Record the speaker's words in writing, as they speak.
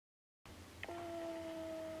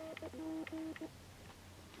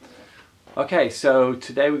Okay, so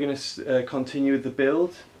today we're going to continue with the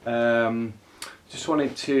build. Just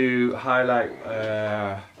wanted to highlight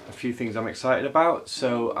a few things I'm excited about.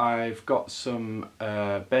 So I've got some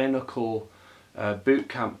Bareknuckle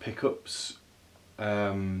Bootcamp pickups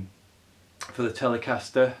for the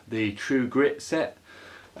Telecaster, the True Grit set,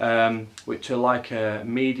 which are like a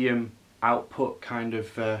medium output kind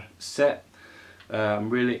of set. I'm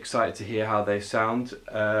really excited to hear how they sound.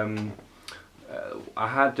 I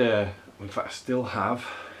had, in fact I still have,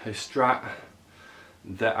 a Strat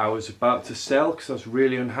that I was about to sell because I was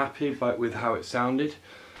really unhappy with how it sounded,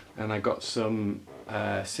 and I got some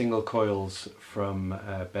single coils from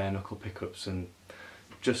Bareknuckle pickups and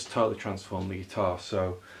just totally transformed the guitar.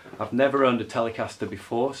 So I've never owned a Telecaster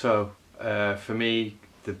before, so for me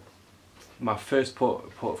my first port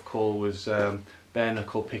of call was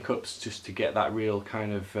Bareknuckle pickups, just to get that real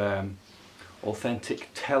kind of authentic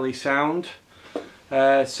telly sound.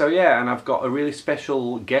 So yeah, and I've got a really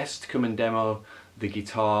special guest to come and demo the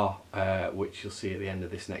guitar, which you'll see at the end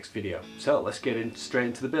of this next video. So let's get straight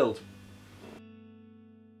into the build.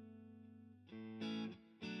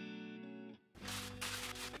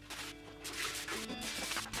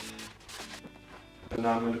 And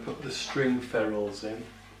now I'm going to put the string ferrules in.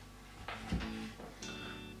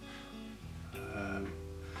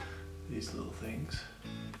 These little things.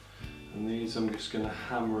 And these I'm just going to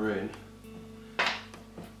hammer in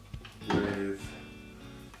with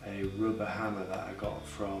a rubber hammer that I got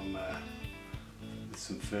from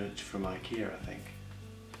some furniture from IKEA, I think.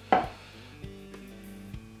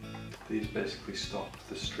 These basically stop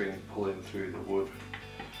the string pulling through the wood.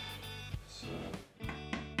 So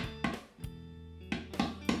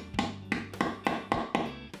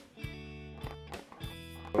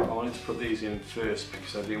I wanted to put these in first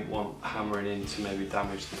because I didn't want hammering in to maybe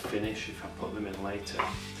damage the finish if I put them in later.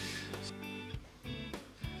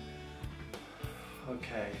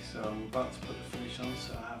 Okay, so I'm about to put the finish on,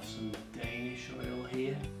 so I have some Danish oil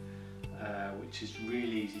here, which is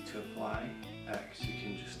really easy to apply because you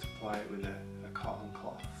can just apply it with a cotton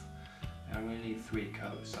cloth. And I'm going to need 3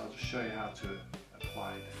 coats, so I'll just show you how to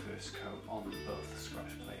apply the first coat on both the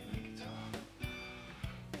scratch plate and the guitar.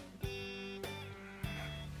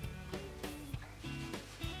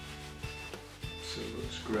 So it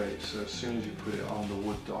looks great, so as soon as you put it on, the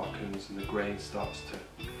wood darkens and the grain starts to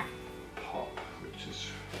pop, which is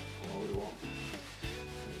all we want.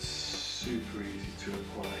 It's super easy to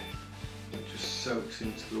apply. It just soaks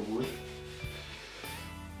into the wood.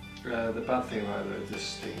 The bad thing about it, it does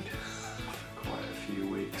sting for quite a few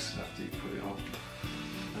weeks after you put it on.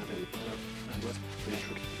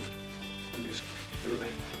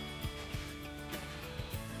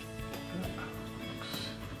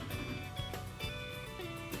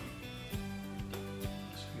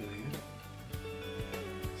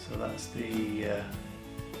 So that's the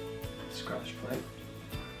scratch plate.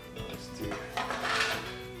 Let's do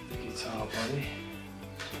the guitar body.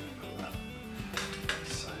 Put that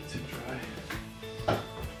aside to dry.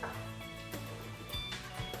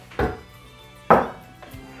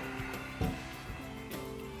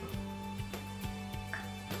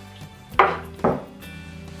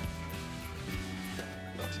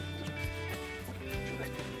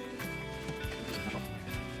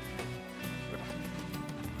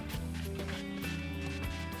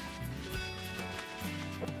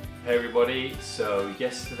 Hey everybody, so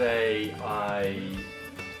yesterday I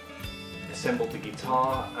assembled the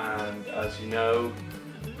guitar and, as you know,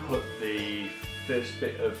 put the first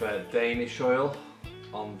bit of Danish oil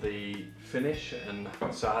on the finish, and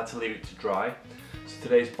so I had to leave it to dry. So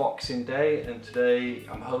today's Boxing Day, and today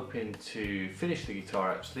I'm hoping to finish the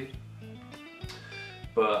guitar actually.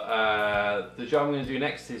 But the job I'm going to do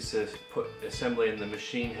next is to put assembly in the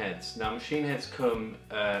machine heads. Now machine heads come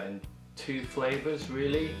in 2 flavours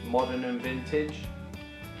really, modern and vintage,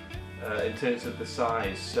 in terms of the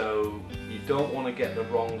size. So you don't want to get the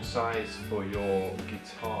wrong size for your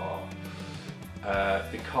guitar,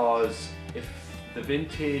 because if the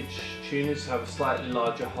vintage tuners have a slightly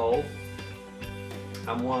larger hole,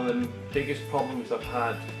 and one of the biggest problems I've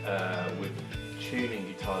had with tuning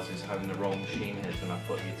guitars is having the wrong machine heads when I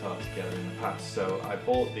put a guitar together in the past. So I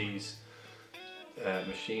bought these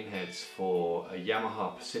machine heads for a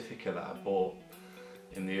Yamaha Pacifica that I bought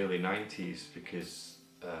in the early 90s because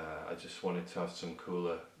I just wanted to have some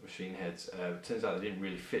cooler machine heads. It turns out they didn't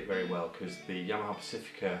really fit very well because the Yamaha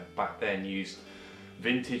Pacifica back then used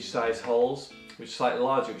vintage size holes, which are slightly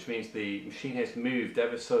larger, which means the machine heads moved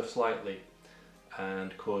ever so slightly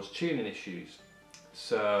and caused tuning issues.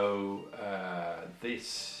 So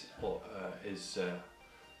this is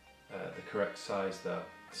the correct size though.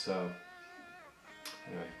 So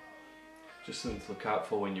anyway, just something to look out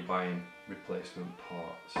for when you're buying replacement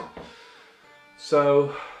parts.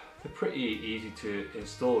 So they're pretty easy to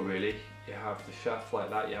install really. You have the shaft like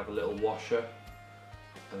that, you have a little washer,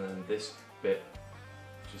 and then this bit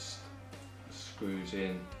just screws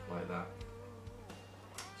in like that.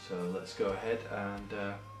 So let's go ahead and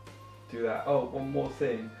do that. Oh, one more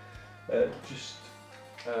thing,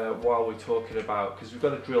 while we're talking about, because we've got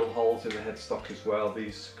to drill holes in the headstock as well.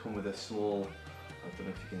 These come with a small, I don't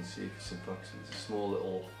know if you can see if it's in focus, there's a small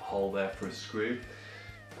little hole there for a screw.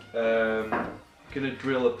 Going to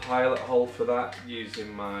drill a pilot hole for that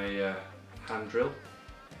using my hand drill,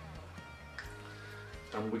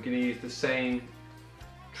 and we're going to use the same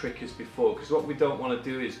trick as before, because what we don't want to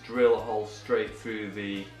do is drill a hole straight through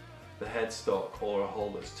the headstock or a hole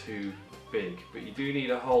that's too big, but you do need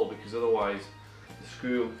a hole because otherwise the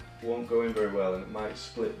screw won't go in very well and it might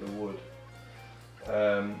split the wood.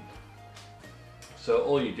 So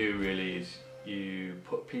all you do really is you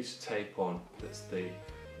put a piece of tape on it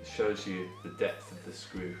shows you the depth of the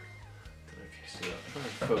screw. I don't know if you see that, I'm trying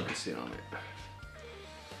to focus in on it.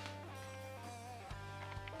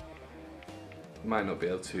 You might not be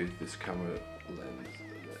able to, this camera lens,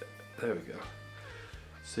 there we go.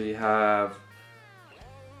 So you have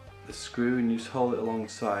the screw and you just hold it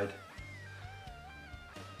alongside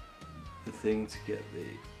the thing to get the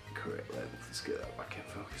correct length. Let's get that back in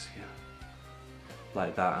focus again.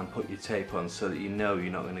 Like that, and put your tape on so that you know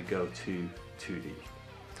you're not going to go too deep.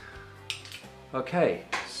 Okay,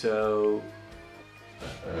 so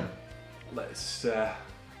let's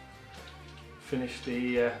finish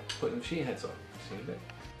the putting the machine heads on. See you in a bit.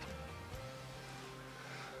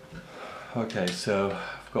 Okay, so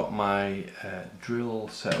I've got my drill all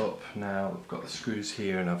set up now. I've got the screws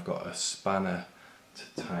here and I've got a spanner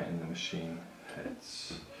to tighten the machine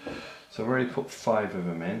heads. So I've already put 5 of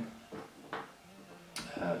them in.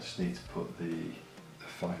 I just need to put the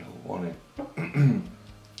final one in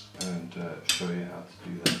and show you how to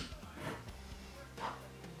do that.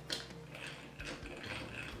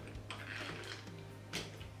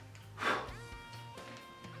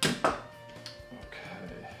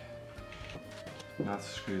 Now to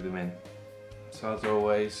screw them in. So as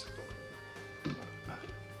always, I'm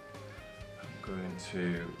going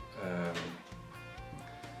to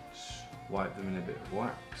wipe them in a bit of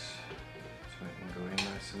wax to make them go in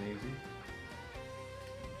nice and easy.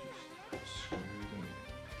 Just screw them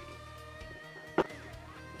in.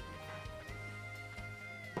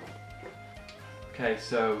 Okay,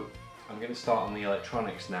 so I'm going to start on the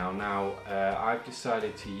electronics now. Now I've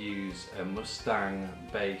decided to use a Mustang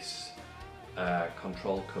base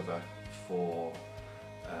control cover for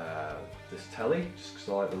this telly, just because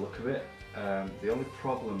I like the look of it. The only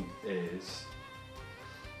problem is,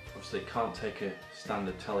 obviously it can't take a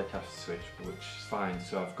standard Telecaster switch, which is fine,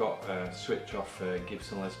 so I've got a switch off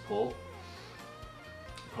Gibson Les Paul.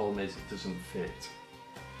 The problem is it doesn't fit,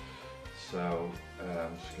 so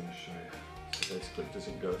I'm just going to show you. So basically it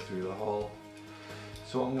doesn't go through the hole.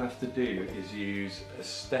 So what I'm going to have to do is use a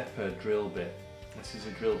stepper drill bit. This is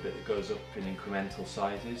a drill bit that goes up in incremental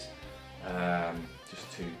sizes,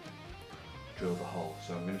 just to drill the hole.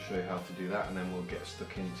 So I'm going to show you how to do that, and then we'll get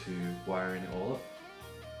stuck into wiring it all up.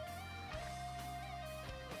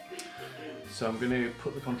 So I'm going to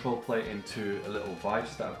put the control plate into a little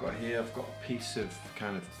vise that I've got here. I've got a piece of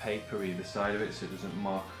kind of paper either side of it so it doesn't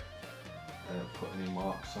mark, put any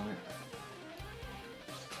marks on it.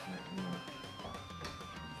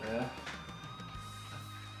 There.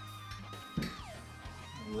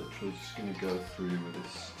 I'm literally just going to go through with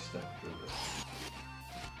this step drill bit.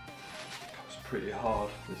 It's pretty hard,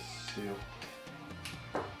 this steel.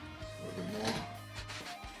 Just a little bit more.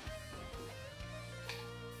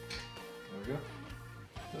 There we go.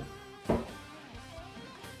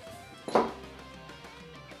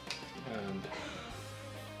 And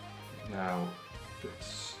now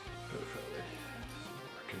fits perfectly.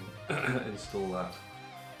 So I can install that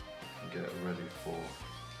and get it ready for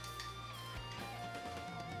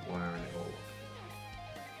wiring it all up.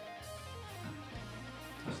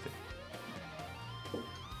 Fantastic.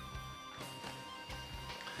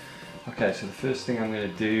 Okay, so the first thing I'm going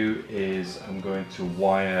to do is I'm going to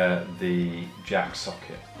wire the jack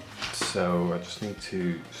socket. So I just need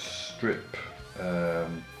to strip a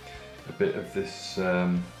bit of this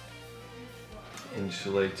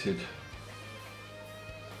insulated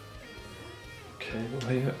cable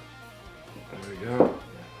here. There we go.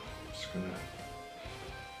 Just going to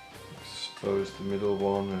expose the middle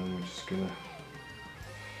one, and we're just going to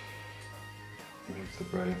move the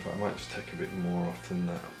braid. In fact, I might just take a bit more off than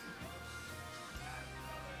that.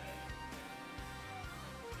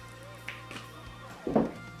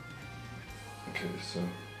 so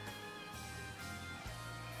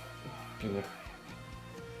I'm gonna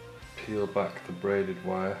peel back the braided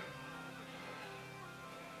wire.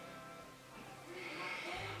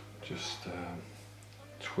 Just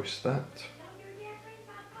twist that.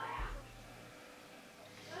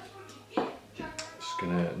 Just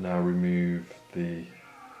gonna now remove the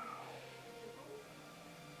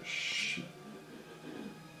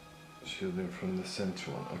shielding from the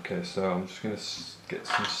centre one. Okay, so I'm just gonna get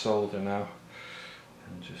some solder now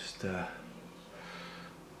and just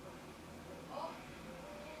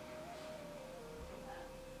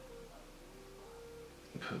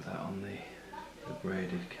put that on the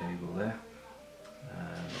braided cable there,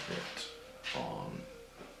 and a bit on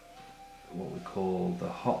what we call the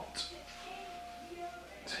hot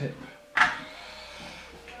tip,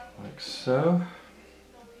 like so.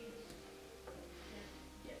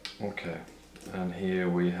 Okay, and here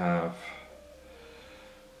we have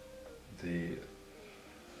the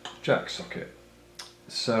jack socket.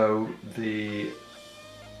 So you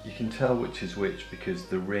can tell which is which because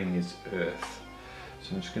the ring is earth.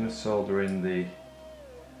 So I'm just going to solder in the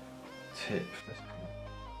tip.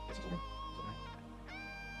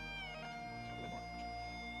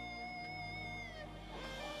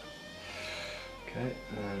 Okay,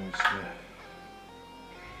 and I'm just going to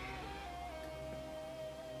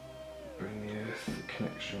bring the earth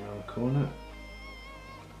connection around the corner.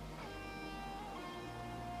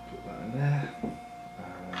 Put that in there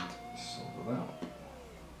and solder that up.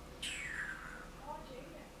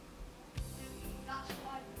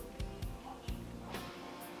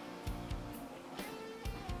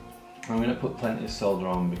 I'm going to put plenty of solder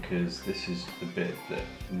on because this is the bit that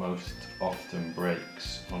most often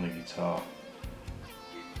breaks on a guitar.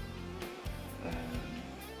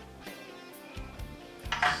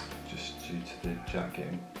 Just due to the jack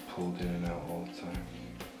getting pulled in and out all the time.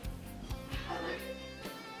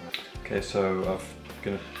 Okay, so I'm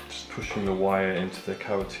going to just pushing the wire into the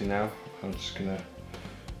cavity now. I'm just going to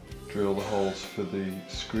drill the holes for the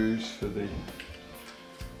screws for the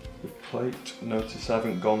plate. Notice I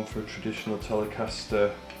haven't gone for a traditional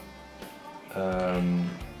Telecaster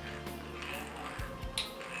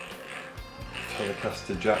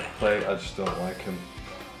Telecaster jack plate. I just don't like them.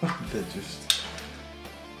 They're just,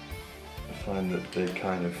 I find that they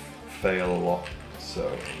kind of fail a lot, so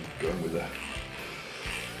I'm going with a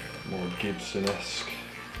more Gibson-esque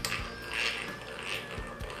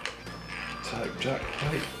type jack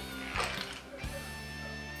plate.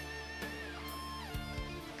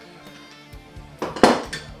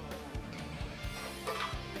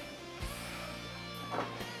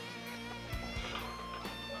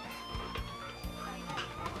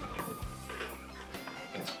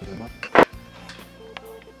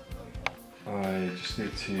 I just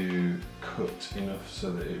need to cut enough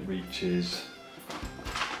so that it reaches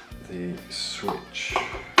the switch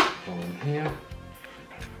on here.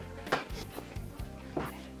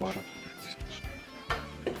 We're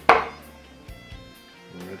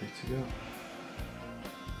ready to go.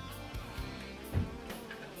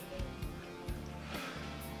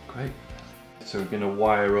 Great. So we're going to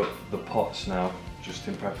wire up the pots now, just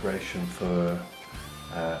in preparation for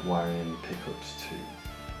wiring in the pickups too.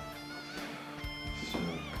 So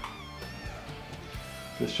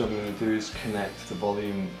first job I'm going to do is connect the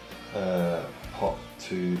volume pot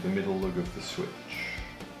to the middle lug of the switch.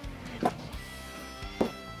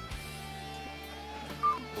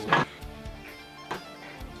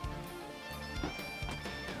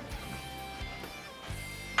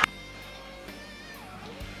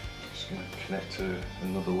 Just going to connect to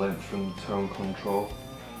another length from the tone control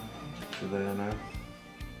to there now.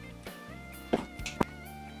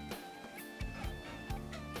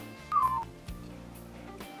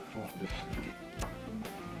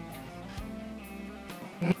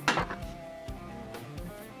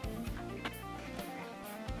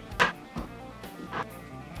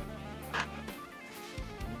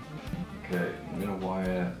 Okay, I'm going to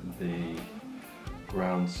wire the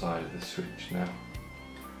ground side of the switch now.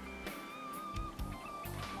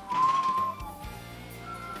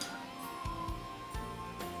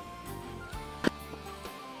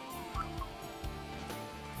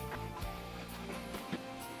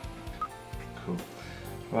 Cool.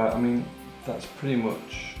 Right, I mean, that's pretty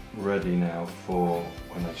much ready now for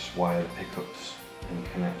when I just wire the pickups and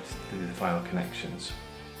connect, do the final connections.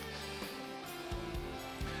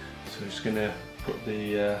 So I'm just going to put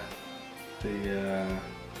the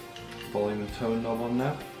volume and tone knob on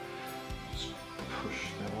now. Just push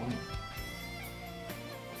that on.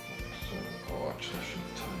 So, oh, actually I should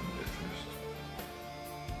tighten it first.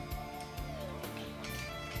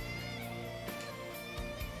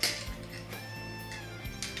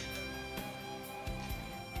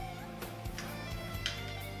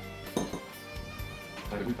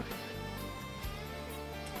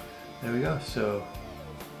 There we go, so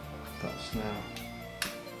that's now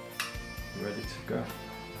ready to go.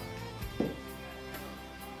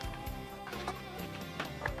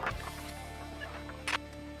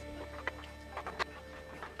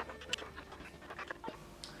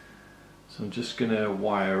 So I'm just going to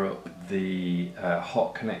wire up the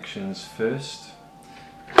hot connections first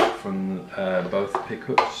from both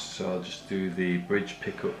pickups. So I'll just do the bridge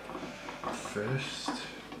pickup first.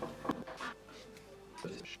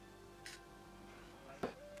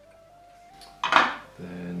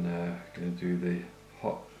 Then going to do the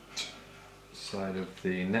hot side of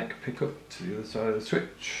the neck pickup to the other side of the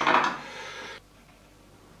switch.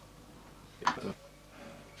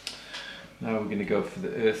 Now we're going to go for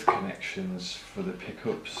the earth connections for the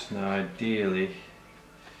pickups. Now ideally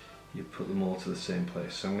you put them all to the same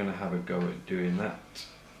place, so I'm going to have a go at doing that.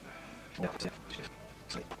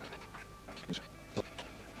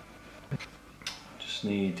 Just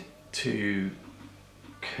need to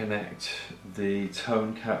connect the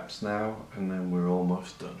tone caps now and then we're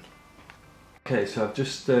almost done. Okay, so I've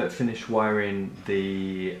just finished wiring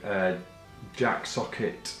the jack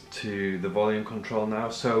socket to the volume control now,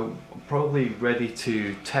 so I'm probably ready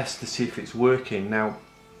to test to see if it's working. Now,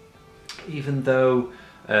 even though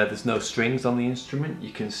there's no strings on the instrument,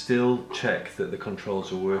 you can still check that the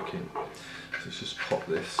controls are working. So let's just pop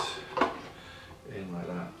this in like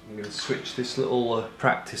that. I'm going to switch this little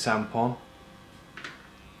practice amp on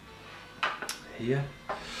here,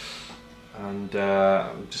 and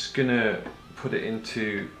I'm just going to put it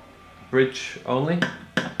into bridge only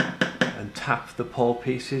and tap the pole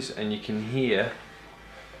pieces, and you can hear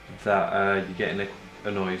that you're getting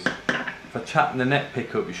a noise. If I tap the neck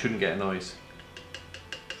pickup, you shouldn't get a noise.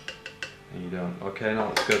 And you don't. Okay, now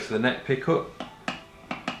let's go to the neck pickup.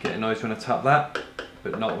 Get a noise when I tap that,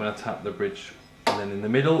 but not when I tap the bridge. And then in the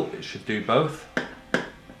middle, it should do both.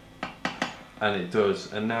 And it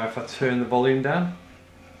does. And now if I turn the volume down,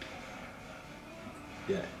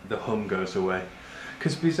 yeah, the hum goes away.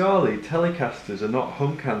 Because bizarrely, Telecasters are not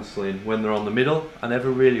hum cancelling when they're on the middle. I never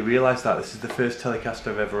really realised that. This is the first Telecaster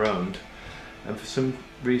I've ever owned. And for some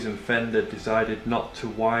reason Fender decided not to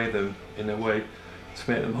wire them in a way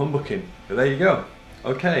to make them humbucking. But there you go.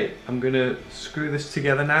 Okay, I'm going to screw this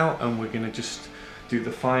together now and we're going to just do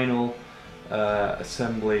the final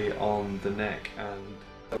assembly on the neck and...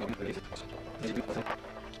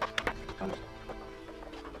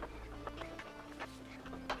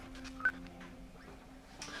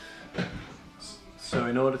 So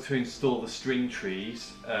in order to install the string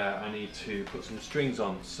trees, I need to put some strings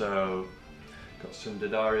on. So got some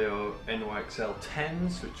D'Addario NYXL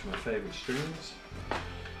 10s, which are my favourite strings. So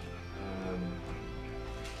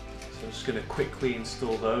I'm just going to quickly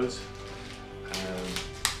install those,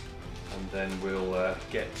 and then we'll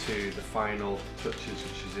get to the final touches,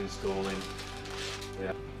 which is installing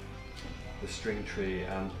the string tree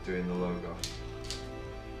and doing the logo.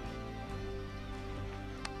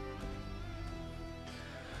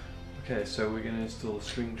 Okay, so we're going to install the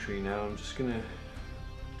string tree now. I've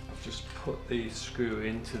just put the screw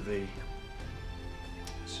into the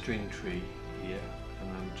string tree here,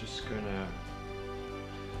 and I'm just going to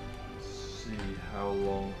see how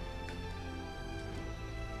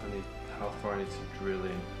far I need to drill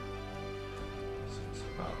in. So it's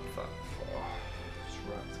about that far. Just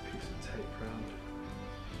wrap the piece of tape around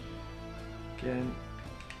again,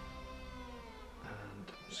 and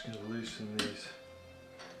I'm just going to loosen these.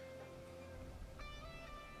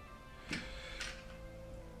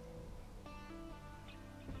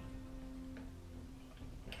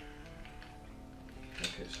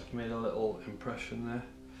 Okay, so I've made a little impression there.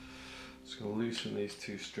 Just going to loosen these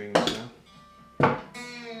two strings now.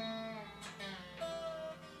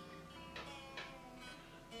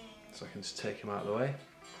 So I can just take them out of the way.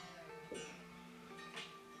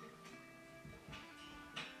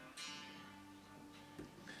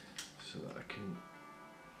 So that I can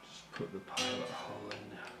just put the pilot hole in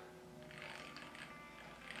now.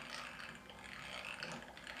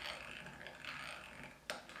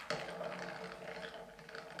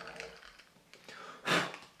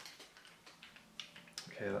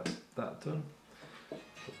 Okay, that's that done.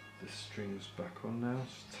 Put the strings back on now,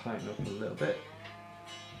 just tighten up a little bit.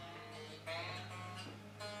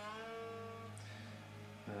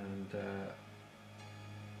 And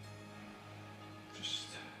just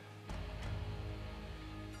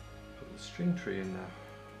put the string tree in now.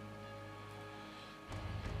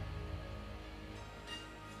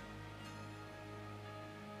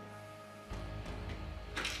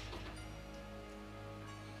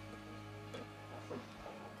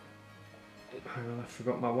 hang on, I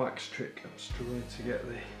forgot my wax trick. I'm struggling to get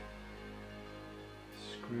the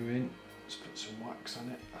screw in. Let's put some wax on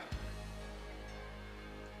it.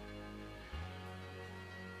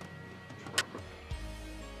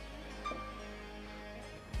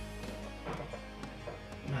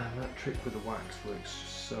 Man, that trick with the wax works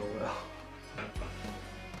so well.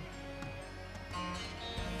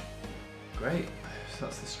 Great, so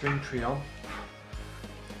that's the string tree on.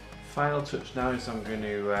 Final touch now is I'm going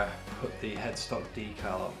to put the headstock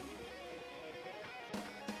decal on.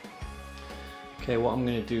 Okay, what I'm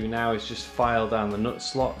going to do now is just file down the nut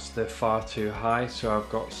slots. They're far too high, so I've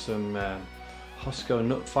got some Rothko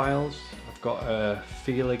nut files. I've got a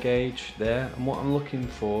feeler gauge there, and what I'm looking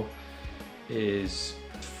for is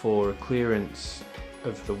for a clearance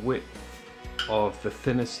of the width of the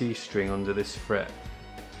thinner C string under this fret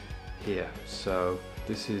here. So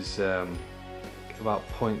this is about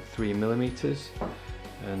 0.3 millimeters,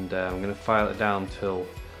 and I'm going to file it down till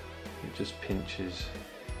it just pinches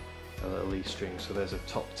a little E string. So there's a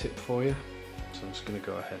top tip for you. So I'm just going to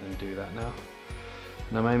go ahead and do that now.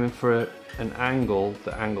 And I'm aiming for an angle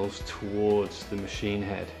that angles towards the machine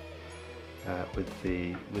head with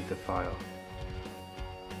the file.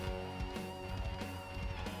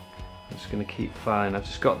 I'm just going to keep filing. I've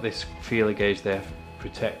just got this feeler gauge there for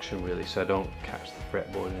protection really, so I don't catch the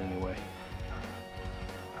fretboard in any way.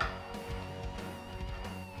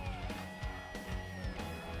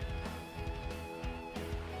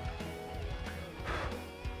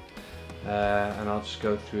 And I'll just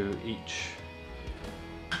go through each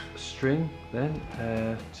string then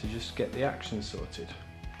to just get the action sorted.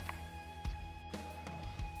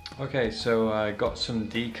 Okay, so I got some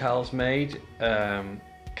decals made.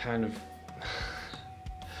 Kind of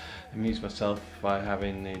amused myself by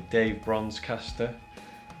having the Dave Brons caster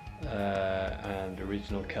and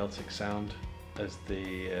original Celtic sound as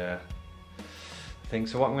the thing.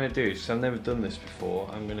 So what I'm going to do, so I've never done this before,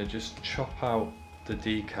 I'm going to just chop out the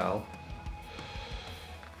decal.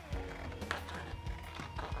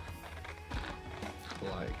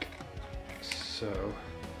 Like so,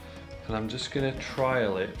 and I'm just going to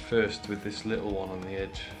trial it first with this little one on the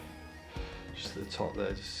edge, just at the top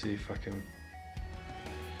there, just see if I can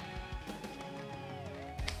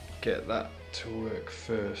get that to work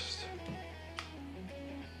first.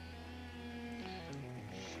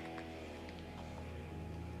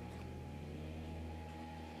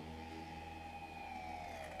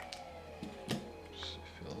 See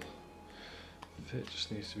if it'll fit,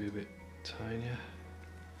 just needs to be a bit tinier.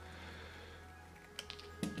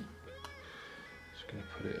 Going to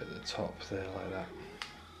put it at the top there like that.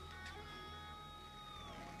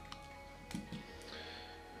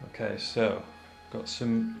 Okay, so got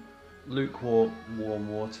some lukewarm warm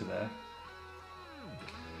water there,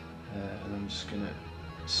 and I'm just going to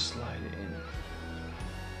slide it in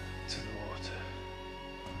to the water.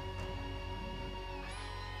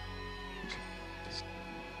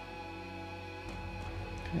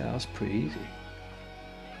 Yeah, that was pretty easy.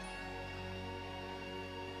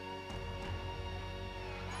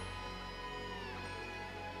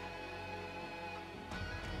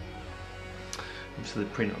 So the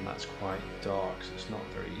print on that's quite dark, so it's not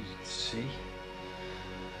very easy to see.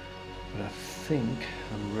 But I think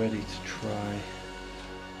I'm ready to try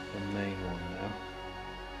the main one now.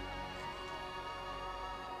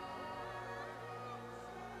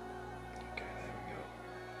 Okay, there we go.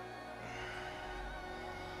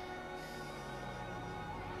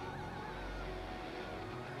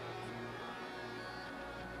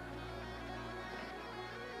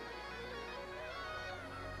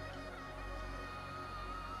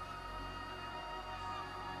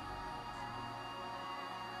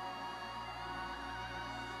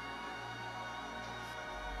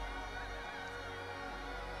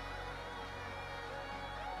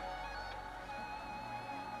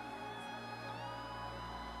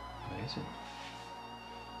 Amazing.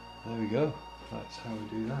 There we go. That's how we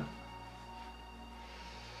do that.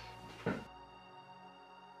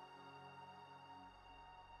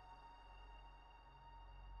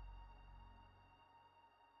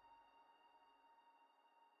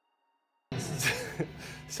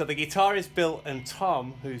 So the guitar is built, and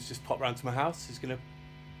Tom, who's just popped round to my house, is going to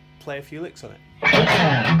play a few licks on it.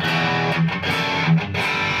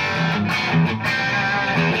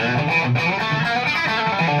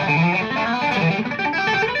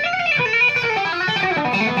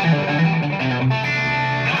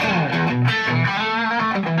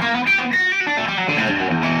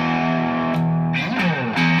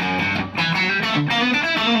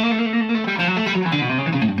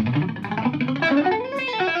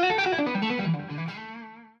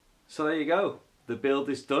 So there you go, the build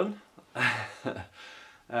is done.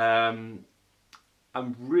 I'm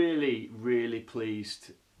really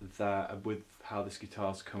pleased that with how this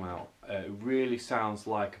guitar's come out. It really sounds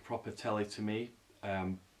like a proper Tele to me.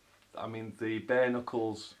 I mean, the bare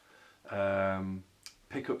knuckles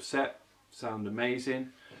pickup set sound amazing.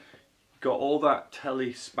 Got all that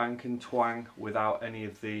Tele spank and twang without any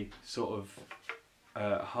of the sort of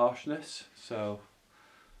harshness. So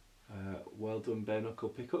well done bare knuckle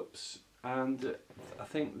pickups, and I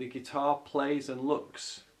think the guitar plays and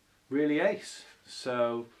looks really ace.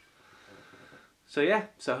 So yeah,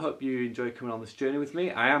 so I hope you enjoy coming on this journey with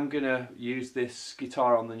me. I am going to use this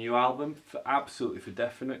guitar on the new album for absolutely for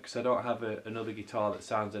definite, because I don't have another guitar that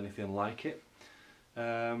sounds anything like it.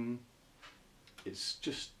 It's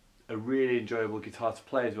just a really enjoyable guitar to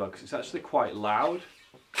play as well, because it's actually quite loud.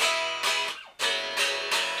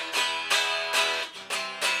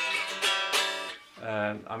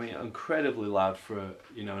 I mean, incredibly loud for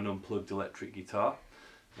an unplugged electric guitar.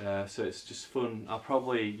 So it's just fun. I'll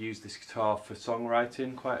probably use this guitar for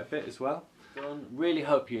songwriting quite a bit as well. Really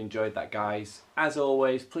hope you enjoyed that, guys. As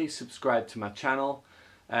always, please subscribe to my channel.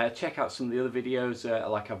 Check out some of the other videos,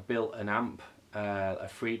 like I've built an amp, a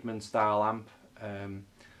Friedman style amp.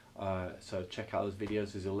 So check out those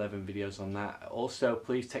videos. There's 11 videos on that. Also,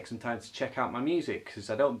 please take some time to check out my music, because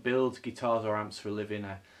I don't build guitars or amps for a living.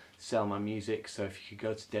 I sell my music. So if you could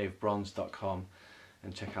go to davebrons.com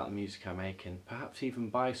and check out the music I make, and perhaps even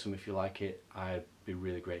buy some if you like it, I'd be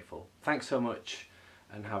really grateful. Thanks so much,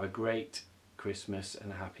 and have a great Christmas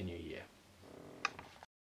and a Happy New Year.